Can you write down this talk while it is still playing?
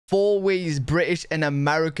4 ways British and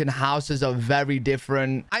American houses are very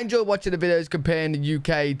different. I enjoy watching the videos comparing the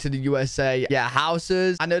UK to the USA. Yeah,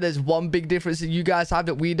 houses. I know there's one big difference that you guys have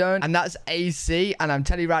that we don't, and that's AC. And I'm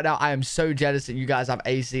telling you right now, I am so jealous that you guys have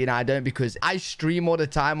AC and I don't, because I stream all the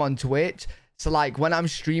time on Twitch. So like when I'm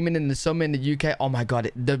streaming in the summer in the UK, oh my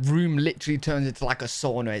God, the room literally turns into like a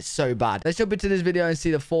sauna. It's so bad. Let's jump into this video and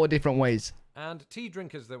see the 4 different ways. And tea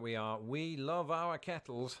drinkers that we are, we love our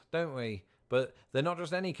kettles, don't we? But they're not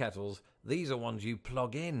just any kettles. These are ones you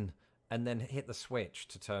plug in and then hit the switch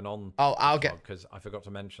to turn on. Oh, I'll get... Because I forgot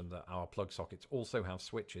to mention that our plug sockets also have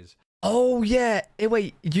switches. Oh, yeah. Hey,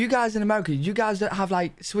 wait, you guys in America, you guys don't have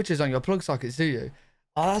like switches on your plug sockets, do you?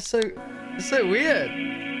 Oh, that's so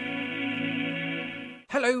weird.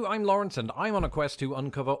 Hello, I'm Lawrence, and I'm on a quest to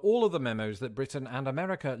uncover all of the memos that Britain and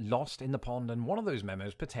America lost in the pond, and one of those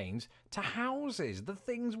memos pertains to houses, the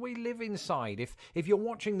things we live inside. If you're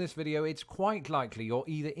watching this video, it's quite likely you're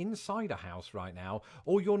either inside a house right now,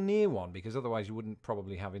 or you're near one, because otherwise you wouldn't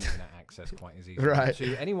probably have internet access quite as easily. Right.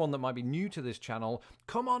 To anyone that might be new to this channel,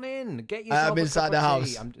 come on in, get yourself I'm inside the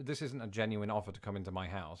house. This isn't a genuine offer to come into my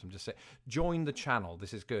house. I'm just saying, join the channel.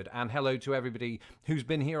 This is good. And hello to everybody who's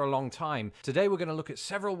been here a long time. Today we're going to look at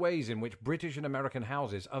several ways in which British and American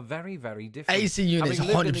houses are very, very different. AC units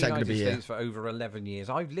 100% going to be here. Having lived in the United States for over 11 years,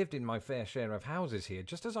 I've lived in my fair share of houses here,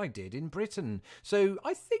 just as I did in Britain. So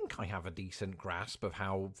I think I have a decent grasp of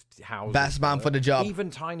how houses best man for the job. Even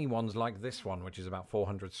tiny ones like this one, which is about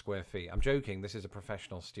 400 square feet. I'm joking. This is a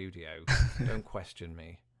professional studio. Don't question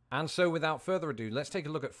me. And so without further ado, let's take a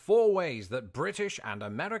look at 4 ways that British and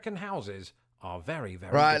American houses are very,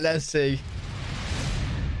 very different. Let's see.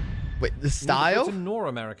 Wait, the style? Neither Britain nor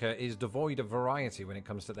America is devoid of variety when it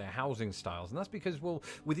comes to their housing styles. And that's because, well,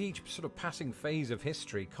 with each sort of passing phase of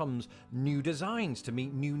history comes new designs to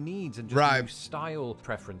meet new needs and just new style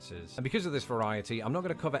preferences. And because of this variety, I'm not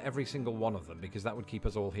going to cover every single one of them, because that would keep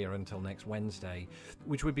us all here until next Wednesday,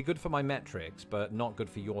 which would be good for my metrics, but not good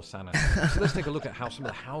for your sanity. So let's take a look at how some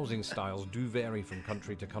of the housing styles do vary from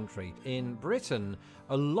country to country. In Britain,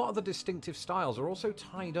 a lot of the distinctive styles are also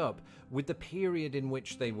tied up with the period in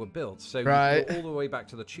which they were built. So you go all the way back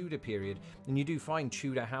to the Tudor period, and you do find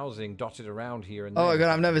Tudor housing dotted around here and there. Oh my God,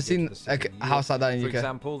 I've never seen a house like that in the UK. For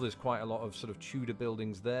example, there's quite a lot of sort of Tudor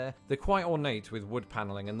buildings there. They're quite ornate with wood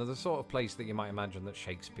paneling, and they're the sort of place that you might imagine that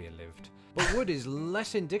Shakespeare lived. But wood is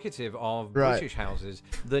less indicative of British houses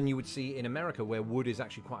than you would see in America, where wood is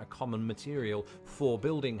actually quite a common material for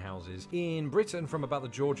building houses. In Britain, from about the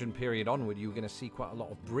Georgian period onward, you're going to see quite a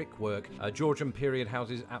lot of brickwork. Georgian period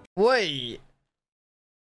houses...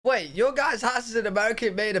 Wait, your guys' houses in America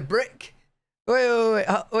made of brick? Wait,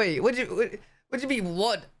 what do you mean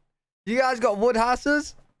wood? You guys got wood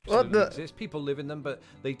houses? What the? Exist. People live in them, but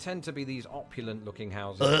they tend to be these opulent-looking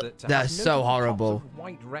houses. That's so horrible.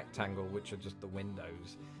 White rectangle, which are just the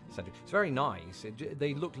windows. It's very nice.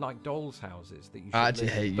 They look like dolls' houses that you should I actually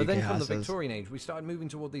live in. hate But then UK from houses. the Victorian age, we started moving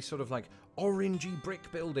toward these sort of like orangey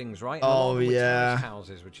brick buildings, right? Oh, yeah.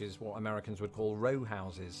 Houses, which is what Americans would call row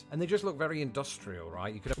houses, and they just look very industrial,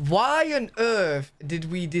 right? You could. Why on earth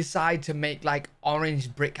did we decide to make like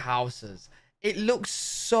orange brick houses? It looks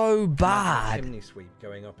so bad. Chimney sweep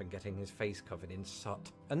going up and getting his face covered in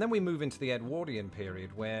soot. And then we move into the Edwardian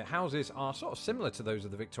period, where houses are sort of similar to those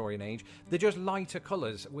of the Victorian age. They're just lighter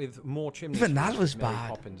colours with more chimney sweeps. Even that was Mary bad.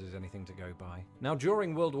 Poppins is anything to go by. Now,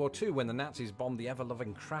 during World War II, when the Nazis bombed the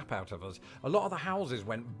ever-loving crap out of us, a lot of the houses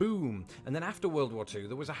went boom. And then after World War II,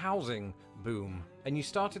 there was a housing boom. And you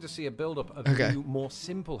started to see a build-up of new, more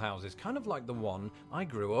simple houses, kind of like the one I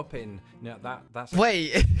grew up in. Now, that's...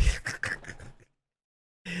 Wait.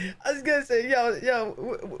 I was gonna say, yo,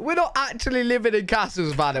 we're not actually living in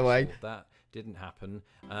castles, by the way. That didn't happen,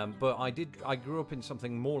 but I grew up in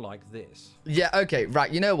something more like this. Yeah, okay, right.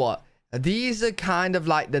 You know what? These are kind of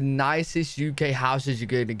like the nicest UK houses you're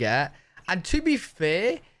going to get. And to be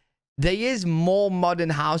fair, there is more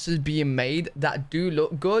modern houses being made that do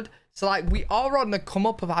look good. So like we are on the come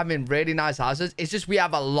up of having really nice houses. It's just we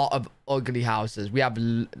have a lot of ugly houses. We have,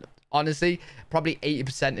 honestly, probably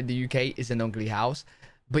 80% of the UK is an ugly house.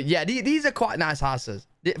 But yeah, these are quite nice houses.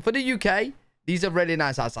 For the UK, these are really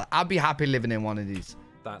nice houses. I'd be happy living in one of these.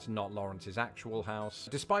 That's not Lawrence's actual house.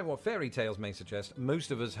 Despite what fairy tales may suggest,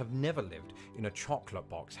 most of us have never lived in a chocolate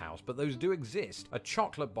box house, but those do exist. A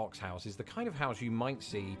chocolate box house is the kind of house you might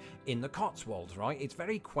see in the Cotswolds, right? It's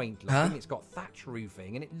very quaint looking, it's got thatch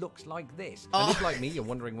roofing, and it looks like this. And if, like me, you're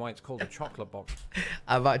wondering why it's called a chocolate box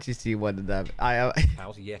I've actually seen one of them.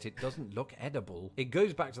 house, yet it doesn't look edible. It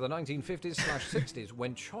goes back to the 1950s/60s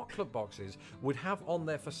when chocolate boxes would have on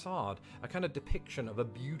their facade a kind of depiction of a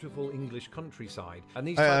beautiful English countryside. And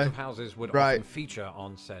these types of houses would often feature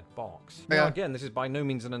on said box. Now, again, this is by no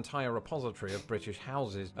means an entire repository of British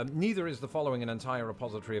houses. Neither is the following an entire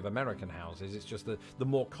repository of American houses. It's just the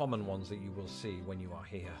more common ones that you will see when you are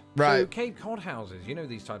here. Right. So Cape Cod houses, you know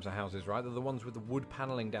these types of houses, right? They're the ones with the wood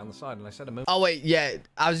paneling down the side. And I said a moment. Oh wait, yeah.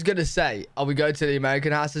 I was gonna say, are we going to the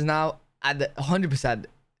American houses now? And 100%.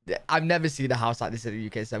 I've never seen a house like this in the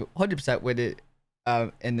UK, so 100% with it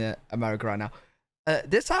in the America right now.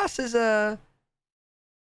 This house is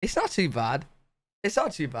it's not too bad. It's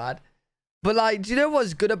not too bad. But like, do you know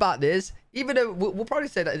what's good about this? Even though we'll probably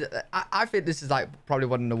say that I think this is like probably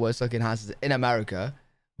one of the worst looking houses in America.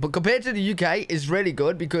 But compared to the UK, it's really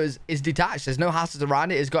good because it's detached. There's no houses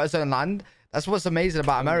around it. It's got its own land. That's what's amazing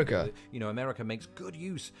about America. You know, America makes good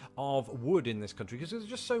use of wood in this country because there's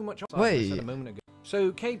just so much. Wait. I said a moment ago.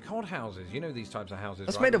 So Cape Cod houses, you know these types of houses,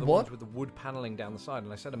 that's right? made of what? With the wood paneling down the side.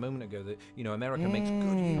 And I said a moment ago that, you know, America makes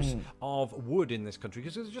good use of wood in this country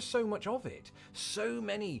because there's just so much of it. So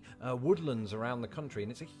many woodlands around the country,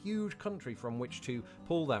 and it's a huge country from which to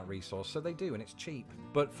pull that resource. So they do, and it's cheap.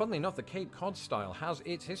 But funnily enough, the Cape Cod style has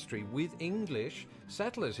its history with English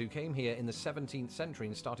settlers who came here in the 17th century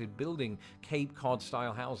and started building Cape Cod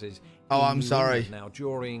style houses. Oh, I'm sorry. Now,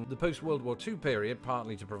 during the post-World War II period,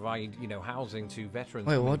 partly to provide, you know, housing to veterans.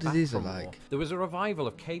 Wait, what did these look like? There was a revival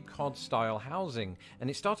of Cape Cod style housing, and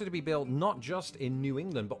it started to be built not just in New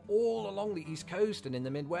England, but all along the East Coast and in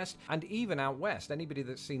the Midwest, and even out west. Anybody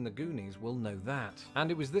that's seen the Goonies will know that.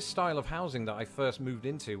 And it was this style of housing that I first moved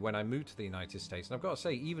into when I moved to the United States. And I've got to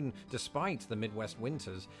say, even despite the Midwest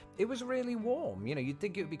winters, it was really warm. You know, you'd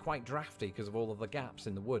think it would be quite drafty because of all of the gaps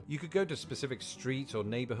in the wood. You could go to specific streets or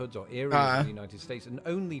neighborhoods or areas of the United States and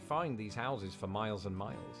only find these houses for miles and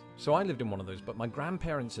miles. So I lived in one of those, but my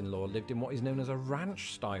grandparents-in-law lived in what is known as a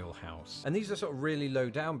ranch-style house. And these are sort of really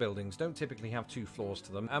low-down buildings, don't typically have 2 floors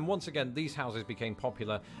to them. And once again, these houses became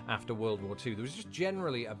popular after World War II. There was just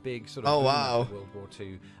generally a big sort of boom after World War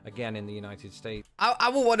II, again in the United States. I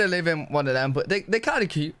would want to live in one of them, but they're kind of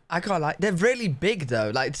cute. I can't like. They're really big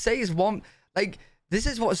though. Like, say it's one, like, this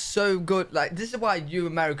is what's so good. Like, this is why you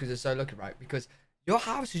Americans are so lucky, right? Because your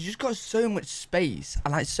house has just got so much space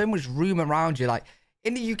and like so much room around you. Like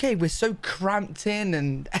in the UK, we're so cramped in,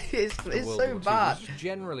 and it's so bad. There's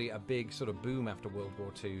generally a big sort of boom after World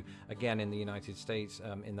War II, again in the United States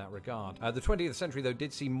in that regard. The 20th century, though,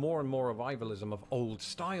 did see more and more revivalism of old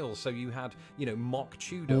styles. So you had, you know, mock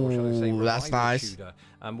Tudor, or shall I say, revival Tudor,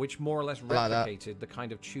 which more or less replicated the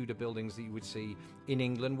kind of Tudor buildings that you would see in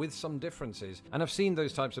England, with some differences. And I've seen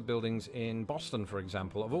those types of buildings in Boston, for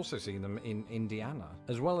example. I've also seen them in Indiana.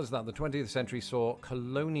 As well as that, the 20th century saw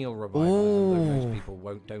colonial revivalism, though most people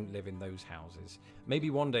don't live in those houses.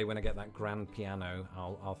 Maybe one day when I get that grand piano,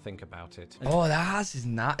 I'll think about it. Oh, that house is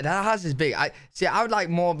not. That house is big. I would like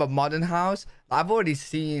more of a modern house. I've already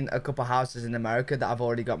seen a couple houses in America that I've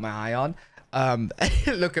already got my eye on.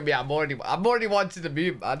 Look at me. I'm already wanting to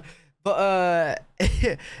move, man. But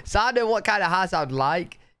so I know what kind of house I'd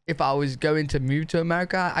like if I was going to move to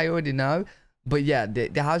America. I already know. But yeah,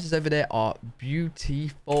 the houses over there are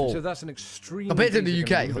beautiful. So that's an extremely compared to the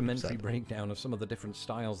UK, rudimentary breakdown of some of the different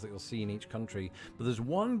styles that you'll see in each country. But there's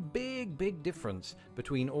one big difference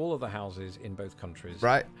between all of the houses in both countries.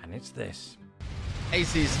 Right. And it's this.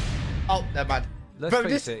 ACs. Oh, never mind. Let's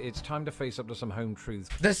face it, it's time to face up to some home truths.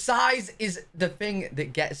 The size is the thing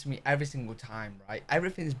that gets me every single time, right?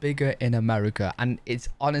 Everything's bigger in America, and it's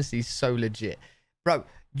honestly so legit. Bro,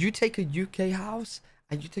 you take a UK house,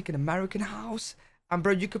 and you take an American house, and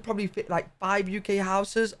bro, you could probably fit like 5 UK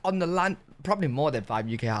houses on the land. Probably more than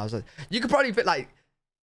 5 UK houses. You could probably fit like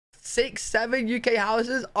 6, 7 UK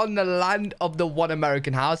houses on the land of the one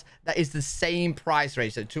American house. That is the same price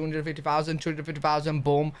range. So 250,000,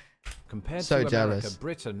 boom. Compared to America,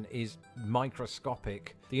 Britain is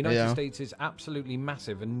microscopic. The United States is absolutely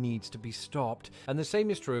massive and needs to be stopped. And the same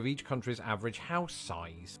is true of each country's average house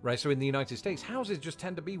size. Right, so in the United States, houses just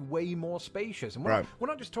tend to be way more spacious. And we're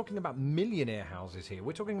not just talking about millionaire houses here.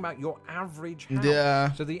 We're talking about your average house.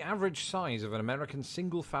 Yeah. So the average size of an American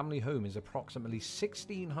single-family home is approximately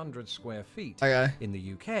 1,600 square feet. Okay. In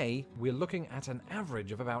the UK, we're looking at an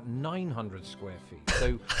average of about 900 square feet.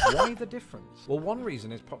 So why the difference? Well, one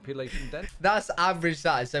reason is population density. That's average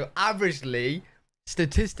size. So averagely,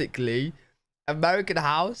 statistically, American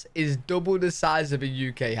house is double the size of a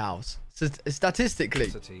UK house. So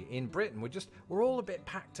statistically. In Britain, we're all a bit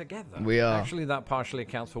packed together. We are. Actually, that partially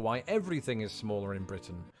accounts for why everything is smaller in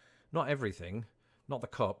Britain. Not everything, not the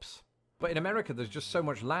cups, But in America, there's just so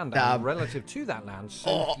much land, and relative to that land,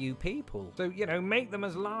 so few people. So, you know, make them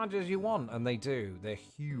as large as you want, and they do. They're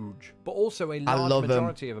huge. But also, a large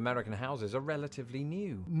majority of American houses are relatively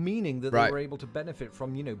new, meaning that they were able to benefit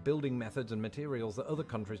from, you know, building methods and materials that other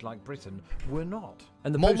countries like Britain were not.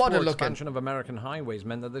 And the post-war expansion of American highways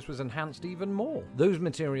meant that this was enhanced even more. Those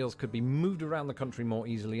materials could be moved around the country more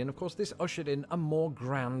easily, and of course, this ushered in a more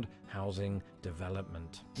grand housing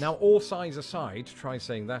development. Now, all size aside, try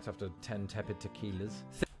saying that after 10 tepid tequilas.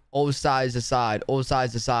 All size aside, all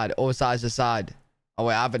size aside, all size aside. Oh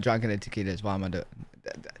wait, I haven't drank any tequilas. Why am I doing?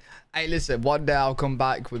 Hey, listen, one day I'll come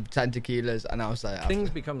back with 10 tequilas and I'll say things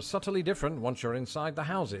become subtly different once you're inside the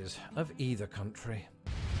houses of either country.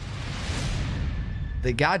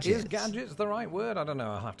 The gadgets. Is gadgets the right word? I don't know.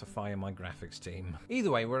 I'll have to fire my graphics team. Either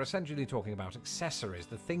way, we're essentially talking about accessories,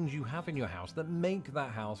 the things you have in your house that make that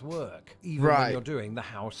house work, even when you're doing the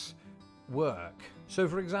house work. So,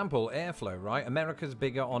 for example, airflow, right? America's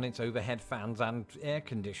bigger on its overhead fans and air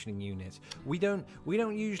conditioning units. We don't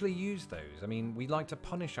usually use those. I mean, we like to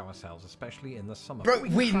punish ourselves, especially in the summer. Bro,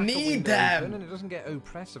 we need them. And it doesn't get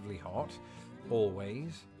oppressively hot.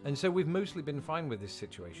 Always. And so we've mostly been fine with this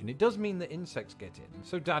situation. It does mean that insects get in.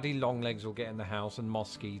 So daddy longlegs will get in the house and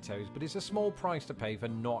mosquitoes, but it's a small price to pay for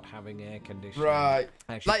not having air conditioning. Right.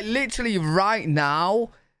 Actually, like literally right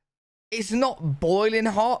now, it's not boiling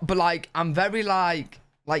hot, but like I'm very like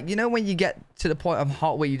you know when you get to the point of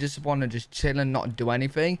hot where you just want to just chill and not do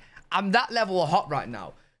anything? I'm that level of hot right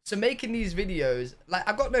now. So making these videos, like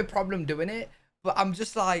I've got no problem doing it, but I'm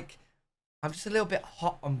just a little bit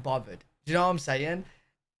hot and bothered. Do you know what I'm saying?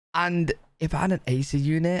 And if I had an AC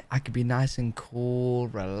unit, I could be nice and cool,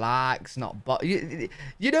 relax, not. But you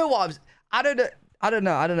know what? I don't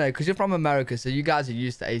know, because you're from America, so you guys are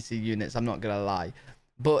used to AC units. I'm not gonna lie.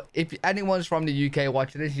 But if anyone's from the UK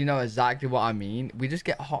watching this, you know exactly what I mean. We just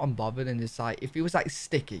get hot and bothered, and it's like if it was like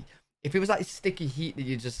sticky. If it was like sticky heat that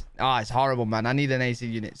you just... it's horrible, man. I need an AC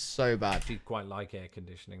unit so bad. I actually quite like air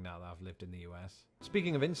conditioning now that I've lived in the US.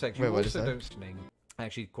 Speaking of insects, you also don't... I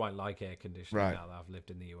actually quite like air conditioning now that I've lived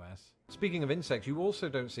in the US. Speaking of insects, you also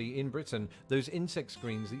don't see in Britain those insect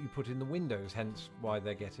screens that you put in the windows, hence why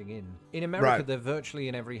they're getting in. In America, they're virtually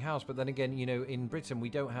in every house, but then again, you know, in Britain, we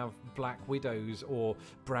don't have black widows or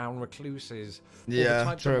brown recluses, or the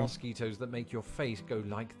types of mosquitoes that make your face go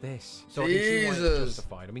like this. So I can see why it's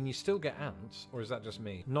justified. I mean, you still get ants, or is that just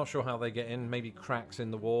me? Not sure how they get in, maybe cracks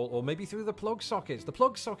in the wall, or maybe through the plug sockets. The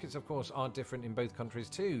plug sockets, of course, are different in both countries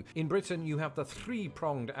too. In Britain, you have the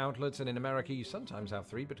three-pronged outlets, and in America, you sometimes have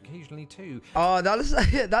three, but occasionally two. Oh, that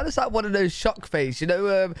is like one of those shock face, you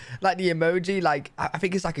know, like the emoji, like I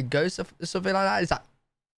think it's like a ghost or something like that. It's like,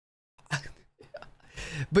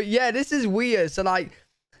 but yeah, this is weird. So like,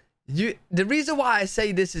 the reason why I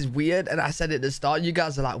say this is weird, and I said it at the start, you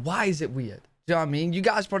guys are like, why is it weird? Do you know what I mean? You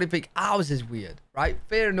guys probably think ours is weird, right?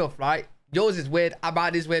 Fair enough, right? Yours is weird,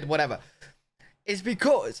 mine is weird, whatever. It's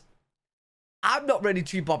because I'm not really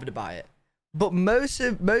too bothered about it, but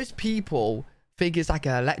most people think it's like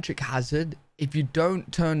an electric hazard if you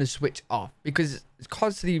don't turn the switch off, because it's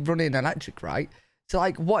constantly running electric, right? So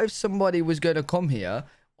like, what if somebody was going to come here,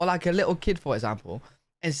 or like a little kid, for example,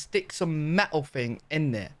 and stick some metal thing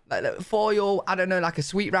in there, like foil, I don't know, like a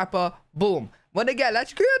sweet wrapper, boom. When they get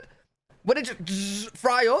electrocuted, when it just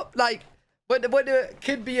fry up, like when the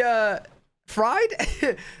kid be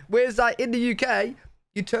fried. Whereas like in the UK,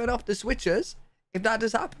 you turn off the switches. If that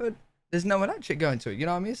does happen, there's no electric going to it. You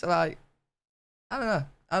know what I mean? So like, I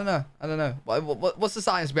don't know. What's the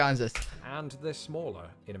science behind this? And they're smaller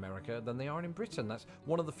in America than they are in Britain. That's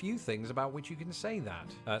one of the few things about which you can say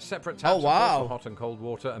that. Separate taps for hot and cold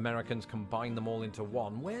water. Americans combine them all into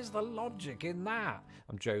one. Where's the logic in that?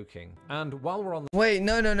 I'm joking. And while we're on the... Wait,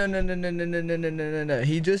 no.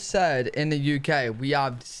 He just said in the UK, we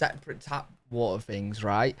have separate tap water things,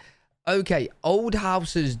 right? Okay, old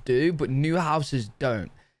houses do, but new houses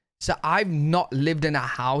don't. So I've not lived in a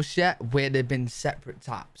house yet where there've been separate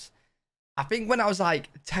taps. I think when I was like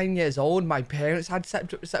 10 years old, my parents had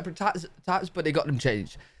separate taps, but they got them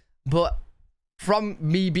changed. But from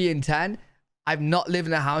me being 10, I've not lived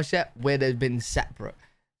in a house yet where they've been separate.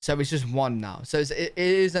 So it's just one now. So it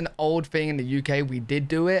is an old thing in the UK. We did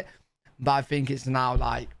do it, but I think it's now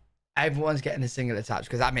like everyone's getting a singular tap,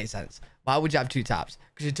 because that makes sense. Why would you have two taps?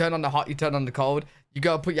 Because you turn on the hot, you turn on the cold. You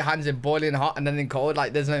go put your hands in boiling hot and then in cold.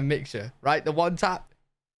 Like, there's no mixture, right? The one tap,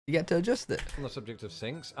 You get to adjust it. On the subject of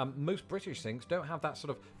sinks, most British sinks don't have that sort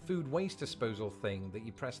of food waste disposal thing that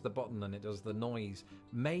you press the button and it does the noise.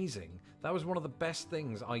 Amazing. That was one of the best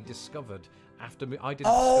things I discovered after I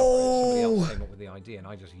didn't discover it. Somebody else came up with the idea and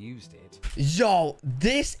I just used it. Yo,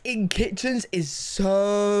 this in kitchens is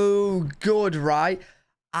so good, right?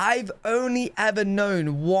 I've only ever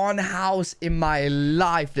known one house in my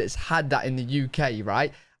life that's had that in the UK,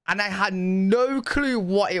 right? And I had no clue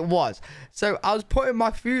what it was. So I was putting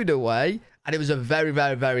my food away and it was a very,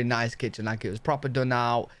 very, very nice kitchen. Like, it was proper done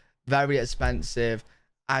out, very expensive.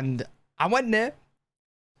 And I went there,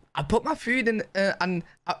 I put my food in,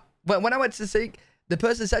 when I went to the sink, the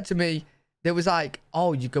person said to me, they was like,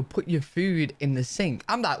 oh, you could put your food in the sink.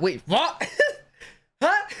 I'm like, wait, what?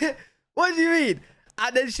 Huh? What do you mean?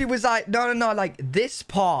 And then she was like, no, like this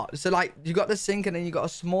part. So like, you got the sink and then you got a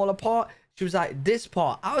smaller part. She was like, this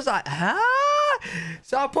part. I was like, huh?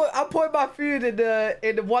 So I put my food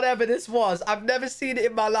in whatever this was. I've never seen it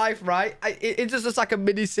in my life, right? It just looks like a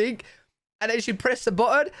mini sink. And then she pressed the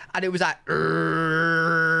button and it was like,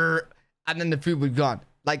 and then the food was gone.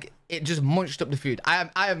 Like, it just munched up the food. I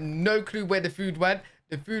have no clue where the food went.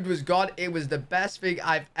 The food was gone. It was the best thing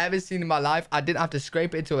I've ever seen in my life. I didn't have to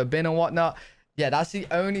scrape it into a bin or whatnot. Yeah, that's the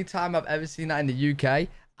only time I've ever seen that in the UK.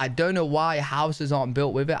 I don't know why houses aren't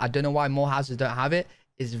built with it. I don't know why more houses don't have it.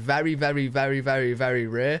 It's very, very, very, very, very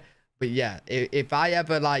rare. But yeah, if I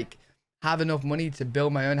ever like have enough money to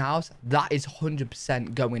build my own house, that is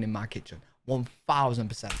 100% going in my kitchen.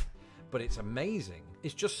 1000%. But it's amazing.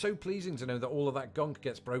 It's just so pleasing to know that all of that gunk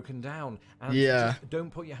gets broken down. And yeah, just don't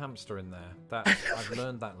put your hamster in there. I've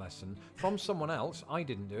learned that lesson from someone else. I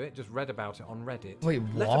didn't do it, just read about it on Reddit. Wait,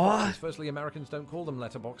 what? Letterboxes. Firstly, Americans don't call them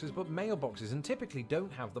letterboxes, but mailboxes, and typically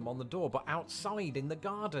don't have them on the door, but outside in the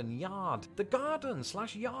garden, yard. The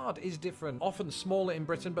garden/yard is different. Often smaller in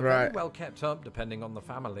Britain, but very well kept up, depending on the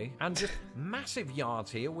family. And just massive yards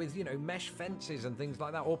here with, you know, mesh fences and things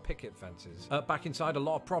like that, or picket fences. Back inside a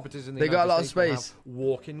lot of properties in the United got a lot of States space.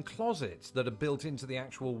 Walk-in closets that are built into the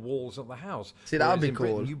actual walls of the house. See, that would be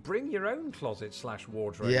cool. Britain, you bring your own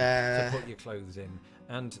closet/wardrobe to put your clothes in,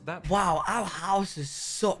 and that. Wow, our houses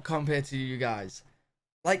suck compared to you guys.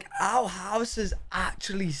 Like, our houses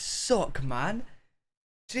actually suck, man.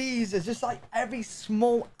 Jesus, just like every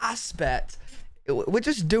small aspect, we're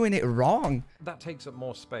just doing it wrong. That takes up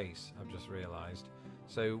more space, I've just realised.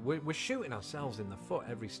 So we're shooting ourselves in the foot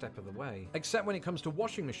every step of the way. Except when it comes to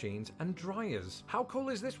washing machines and dryers. How cool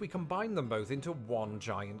is this? We combine them both into one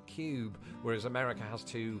giant cube, whereas America has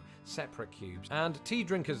two separate cubes. And tea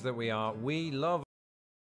drinkers that we are, we love...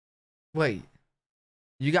 Wait,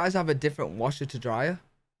 you guys have a different washer to dryer?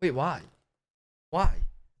 Wait, why? Why?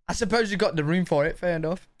 I suppose you got the room for it, fair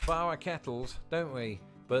enough. Our kettles, don't we?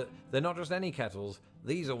 But they're not just any kettles.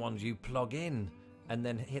 These are ones you plug in and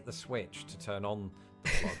then hit the switch to turn on the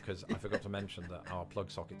plug, because I forgot to mention that our plug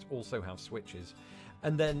sockets also have switches.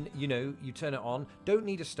 And then, you know, you turn it on, don't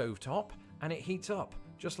need a stovetop, and it heats up.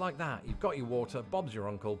 Just like that. You've got your water, Bob's your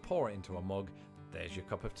uncle, pour it into a mug, there's your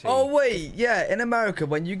cup of tea. Oh, wait, yeah, in America,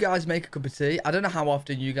 when you guys make a cup of tea, I don't know how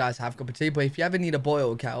often you guys have a cup of tea, but if you ever need a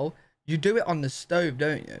boil kettle, you do it on the stove,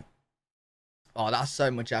 don't you? Oh, that's so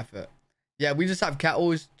much effort. Yeah, we just have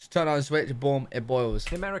kettles, just turn on the switch, boom, it boils.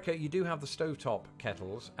 In America, you do have the stovetop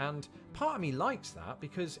kettles, and part of me likes that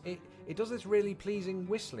because it does this really pleasing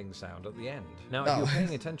whistling sound at the end. Now, if you're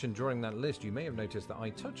paying attention during that list, you may have noticed that I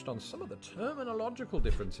touched on some of the terminological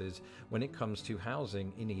differences when it comes to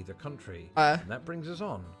housing in either country. And that brings us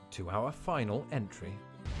on to our final entry.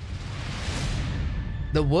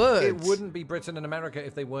 The words. It wouldn't be Britain and America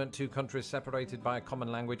if they weren't two countries separated by a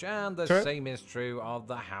common language, and the same is true of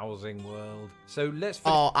the housing world. So let's...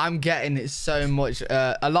 Oh, I'm getting it so much.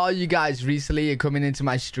 A lot of you guys recently are coming into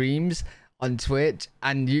my streams on Twitch,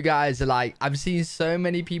 and you guys are like, I've seen so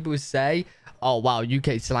many people say, oh, wow,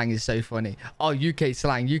 UK slang is so funny. Oh, UK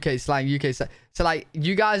slang, UK slang, UK slang. So, like,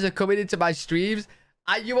 you guys are coming into my streams,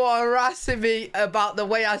 and you are harassing me about the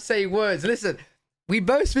way I say words. Listen, we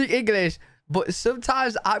both speak English, but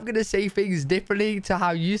sometimes I'm going to say things differently to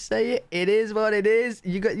how you say it. It is what it is.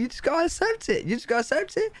 You just got to accept it. You just got to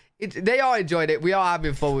accept it. They are enjoying it. We are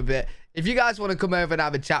having fun with it. If you guys want to come over and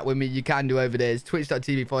have a chat with me, you can do over there. It's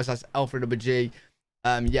twitch.tv/Alfred_G.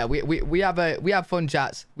 Yeah, we have fun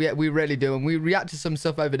chats. We really do. And we react to some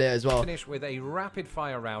stuff over there as well. Finish with a rapid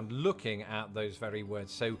fire round looking at those very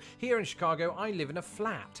words. So here in Chicago, I live in a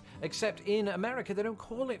flat. Except in America, they don't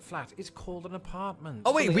call it flat. It's called an apartment.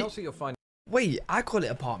 Oh, wait. You'll find... Wait, I call it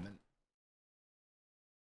apartment.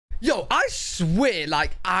 Yo, I swear,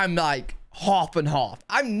 like, I'm like half and half.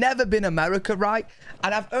 I've never been America, right?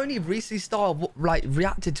 And I've only recently started, like,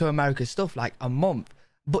 reacted to America stuff like a month.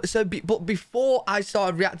 But before I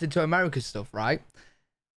started reacting to American stuff, right?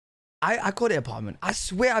 I called it apartment. I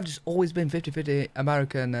swear I've just always been 50-50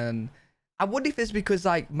 American, and I wonder if it's because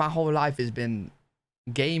like my whole life has been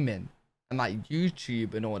gaming and like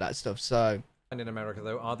YouTube and all that stuff. So in America,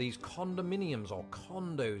 though, are these condominiums or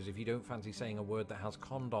condos, if you don't fancy saying a word that has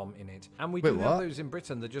condom in it. And we do have those in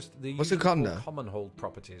Britain. They're just the common hold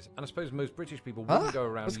properties. And I suppose most British people wouldn't go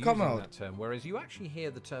around using that term, whereas you actually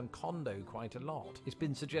hear the term condo quite a lot. It's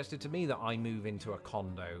been suggested to me that I move into a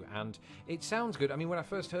condo, and it sounds good. I mean, when I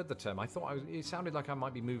first heard the term, I thought it sounded like I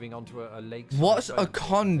might be moving onto a lake. What's a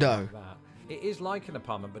condo? It is like an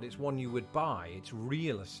apartment, but it's one you would buy. It's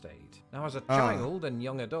real estate. Now, as a child and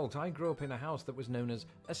young adult, I grew up in a house that was known as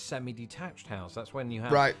a semi-detached house. That's when you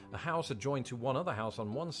have a house adjoined to one other house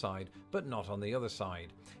on one side, but not on the other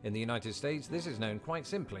side. In the United States, this is known quite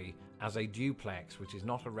simply as a duplex, which is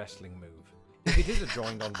not a wrestling move. If it is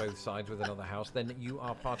adjoined on both sides with another house, then you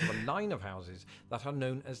are part of a line of houses that are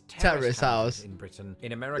known as terrace houses in Britain.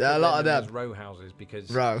 In America, a lot of them as row houses because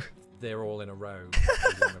they're all in a row,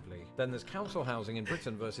 presumably. Then there's council housing in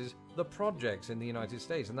Britain versus the projects in the United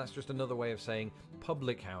States, and that's just another way of saying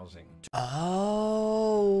public housing.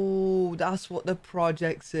 Oh, that's what the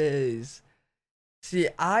projects is. See,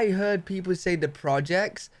 I heard people say the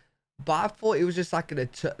projects, but I thought it was just like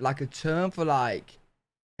a term for like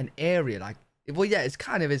an area. Like, well, yeah, it's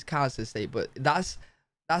kind of council estate, but that's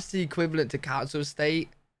the equivalent to council estate.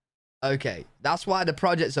 Okay, that's why the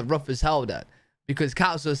projects are rough as hell then. Because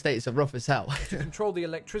council estates are rough as hell. To control the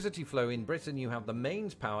electricity flow in Britain, you have the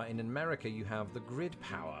mains power. In America, you have the grid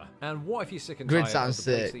power. And what if you're sick and tired of the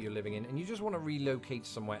place that you're living in and you just want to relocate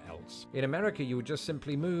somewhere else? In America, you would just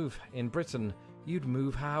simply move. In Britain, you'd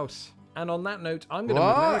move house. And on that note, I'm going to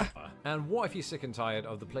move America. And what if you're sick and tired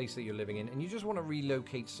of the place that you're living in and you just want to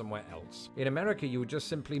relocate somewhere else? In America, you would just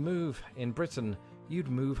simply move. In Britain, you'd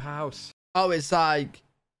move house. Oh, it's like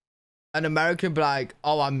an American be like,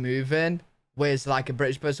 oh, I'm moving. Whereas like a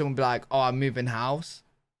British person would be like, oh, I'm moving house.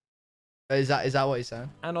 Is that what you're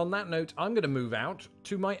saying? And on that note, I'm going to move out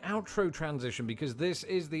to my outro transition because this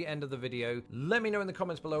is the end of the video. Let me know in the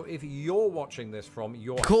comments below if you're watching this from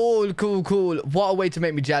your... Cool. What a way to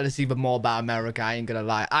make me jealous even more about America. I ain't gonna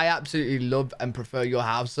lie. I absolutely love and prefer your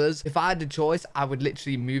houses. If I had the choice, I would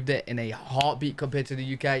literally move there in a heartbeat compared to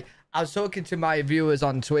the UK. I was talking to my viewers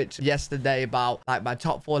on Twitch yesterday about like my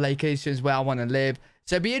top 4 locations where I want to live.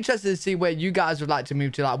 So it'd be interesting to see where you guys would like to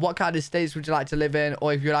move to. Like, what kind of states would you like to live in?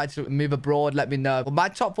 Or if you'd like to move abroad, let me know. But my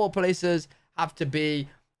top 4 places have to be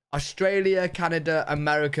Australia, Canada,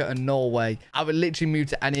 America, and Norway. I would literally move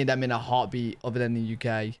to any of them in a heartbeat other than the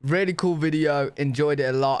UK. Really cool video. Enjoyed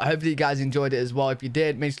it a lot. Hopefully you guys enjoyed it as well. If you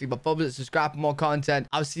did, make sure to leave a thumbs up, subscribe for more content.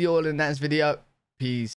 I'll see you all in the next video. Peace.